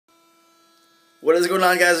What is going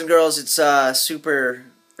on, guys and girls? It's super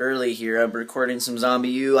early here. I'm recording some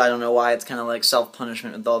WiiU. I don't know why. It's kind of like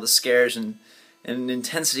self-punishment with all the scares and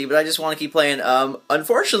intensity, but I just want to keep playing.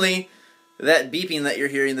 Unfortunately, that beeping that you're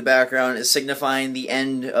hearing in the background is signifying the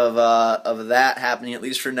end of that happening, at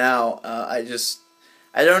least for now. I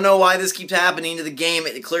don't know why this keeps happening to the game.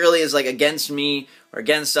 It clearly is like against me or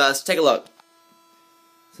against us. Take a look.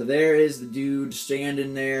 So there is the dude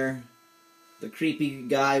standing there. The creepy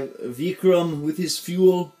guy, Vikram, with his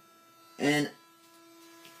fuel, and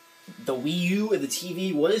the WiiU and the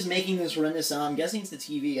TV. What is making this horrendous sound? I'm guessing it's the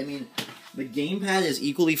TV. I mean, the gamepad is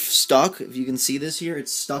equally stuck. If you can see this here,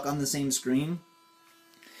 it's stuck on the same screen.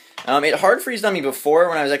 It hard freezed on me before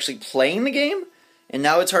when I was actually playing the game, and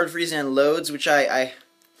now it's hard freezing on loads, which I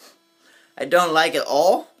don't like at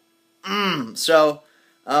all. So,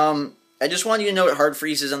 I just want you to know what hard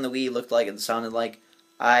freezes on the Wii looked like and sounded like.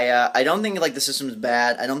 I don't think like the system is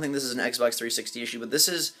bad. I don't think this is an Xbox 360 issue, but this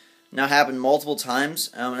has now happened multiple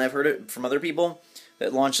times, and I've heard it from other people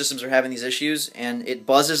that launch systems are having these issues, and it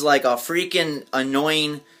buzzes like a freaking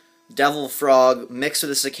annoying devil frog mixed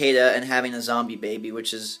with a cicada and having a zombie baby,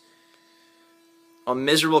 which is a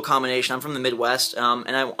miserable combination. I'm from the Midwest,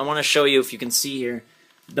 and I want to show you, if you can see here,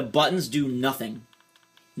 the buttons do nothing.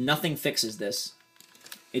 Nothing fixes this.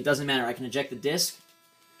 It doesn't matter. I can eject the disc.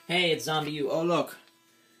 Hey, it's WiiU. Oh, look.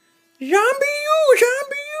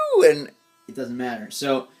 WiiU, and it doesn't matter.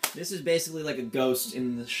 So this is basically like a ghost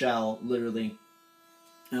in the shell, literally,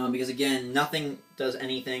 because again, nothing does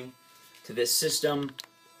anything to this system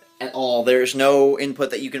at all. There's no input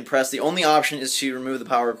that you can press. The only option is to remove the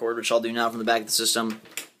power cord, which I'll do now from the back of the system,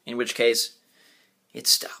 in which case it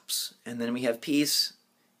stops, and then we have peace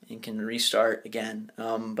and can restart again.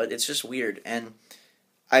 But it's just weird, and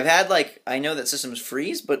I've had, like, I know that systems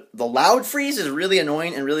freeze, but the loud freeze is really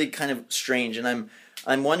annoying and really kind of strange, and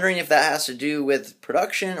I'm wondering if that has to do with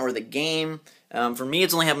production or the game. For me,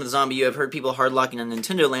 it's only happened with WiiU. I've heard people hard-locking on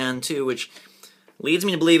Nintendo Land, too, which leads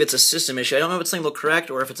me to believe it's a system issue. I don't know if it's something correct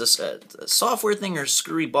or if it's a software thing or a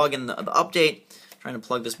screwy bug in the update. I'm trying to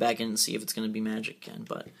plug this back in and see if it's going to be magic again,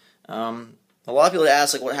 but a lot of people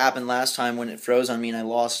ask, like, what happened last time when it froze on me and I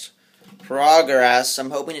lost progress.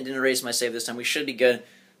 I'm hoping it didn't erase my save this time. We should be good.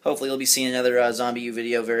 Hopefully you'll be seeing another WiiU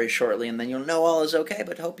video very shortly, and then you'll know all is okay,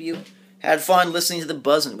 but hope you had fun listening to the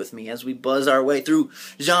buzzing with me as we buzz our way through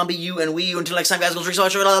WiiU and WiiU. Until next time, guys, go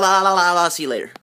see you later.